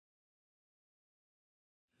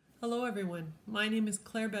Hello everyone, my name is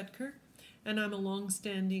Claire Betker and I'm a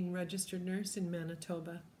long-standing registered nurse in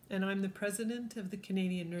Manitoba and I'm the president of the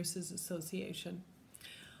Canadian Nurses Association.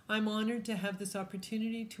 I'm honored to have this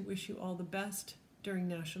opportunity to wish you all the best during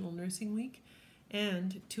National Nursing Week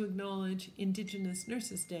and to acknowledge Indigenous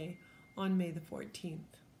Nurses Day on May the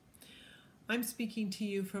 14th. I'm speaking to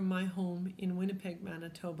you from my home in Winnipeg,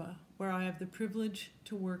 Manitoba, where I have the privilege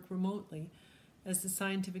to work remotely as the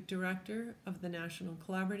Scientific Director of the National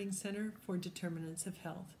Collaborating Centre for Determinants of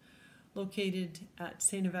Health, located at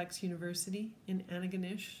St. FX University in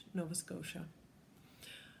Antigonish, Nova Scotia.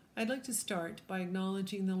 I'd like to start by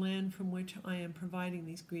acknowledging the land from which I am providing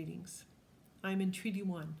these greetings. I'm in Treaty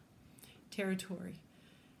 1, Territory,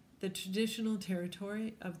 the traditional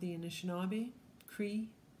territory of the Anishinaabe, Cree,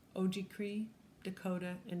 Oji-Cree,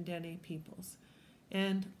 Dakota, and Dene peoples,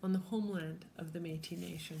 and on the homeland of the Métis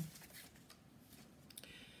Nation.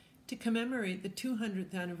 To commemorate the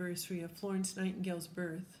 200th anniversary of Florence Nightingale's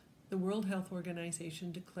birth, the World Health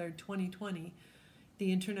Organization declared 2020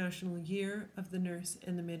 the International Year of the Nurse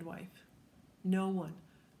and the Midwife. No one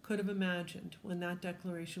could have imagined when that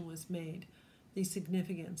declaration was made the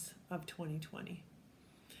significance of 2020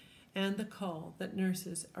 and the call that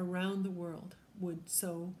nurses around the world would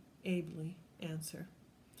so ably answer.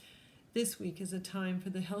 This week is a time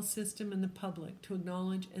for the health system and the public to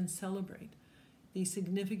acknowledge and celebrate the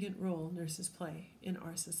significant role nurses play in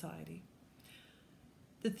our society.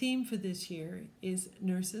 The theme for this year is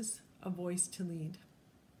Nurses, a Voice to Lead,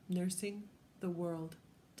 Nursing the World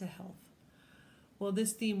to Health. Well,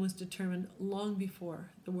 this theme was determined long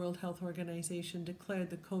before the World Health Organization declared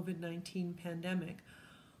the COVID-19 pandemic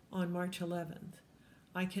on March 11th.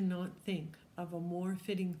 I cannot think of a more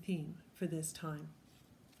fitting theme for this time.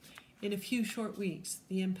 In a few short weeks,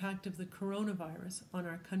 the impact of the coronavirus on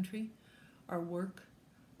our country, our work,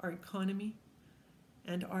 our economy,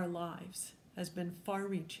 and our lives has been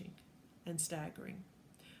far-reaching and staggering.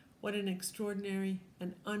 What an extraordinary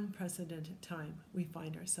and unprecedented time we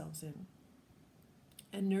find ourselves in.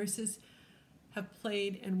 And nurses have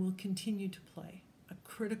played and will continue to play a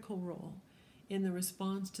critical role in the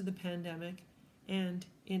response to the pandemic and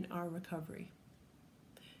in our recovery.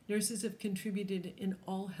 Nurses have contributed in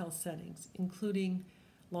all health settings, including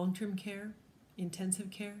long-term care,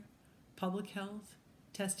 intensive care, public health,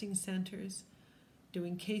 testing centers,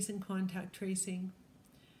 doing case and contact tracing,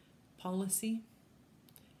 policy,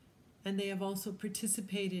 and they have also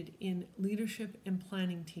participated in leadership and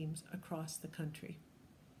planning teams across the country.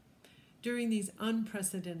 During these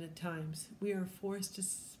unprecedented times, we are forced to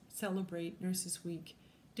celebrate Nurses Week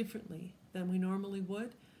differently than we normally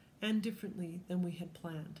would and differently than we had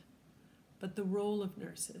planned. But the role of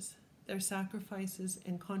nurses, their sacrifices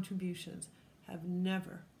and contributions have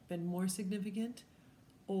never been more significant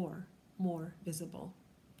or more visible.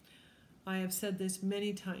 I have said this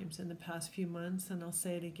many times in the past few months, and I'll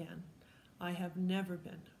say it again. I have never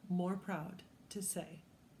been more proud to say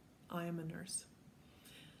I am a nurse.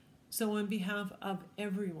 So on behalf of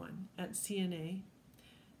everyone at CNA,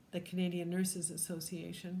 the Canadian Nurses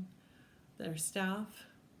Association, their staff,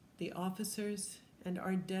 the officers, and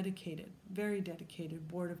our dedicated, very dedicated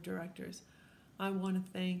board of directors, I want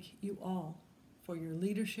to thank you all for your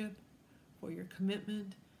leadership, for your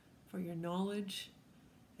commitment, for your knowledge,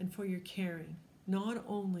 and for your caring, not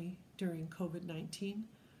only during COVID-19,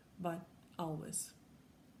 but always.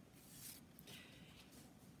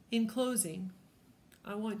 In closing,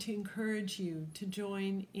 I want to encourage you to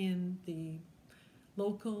join in the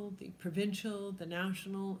local, the provincial, the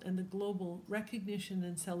national, and the global recognition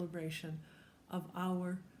and celebration of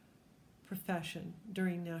our profession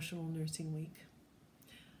during National Nursing Week.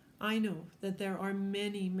 I know that there are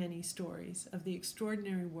many, many stories of the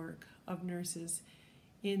extraordinary work of nurses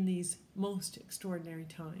in these most extraordinary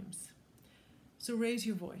times. So raise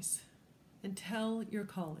your voice and tell your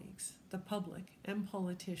colleagues, the public, and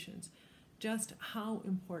politicians just how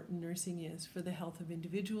important nursing is for the health of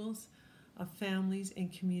individuals, of families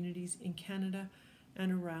and communities in Canada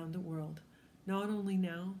and around the world, not only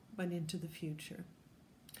now, but into the future.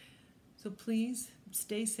 So please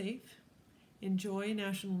stay safe. Enjoy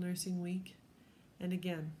National Nursing Week, and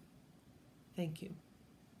again, thank you.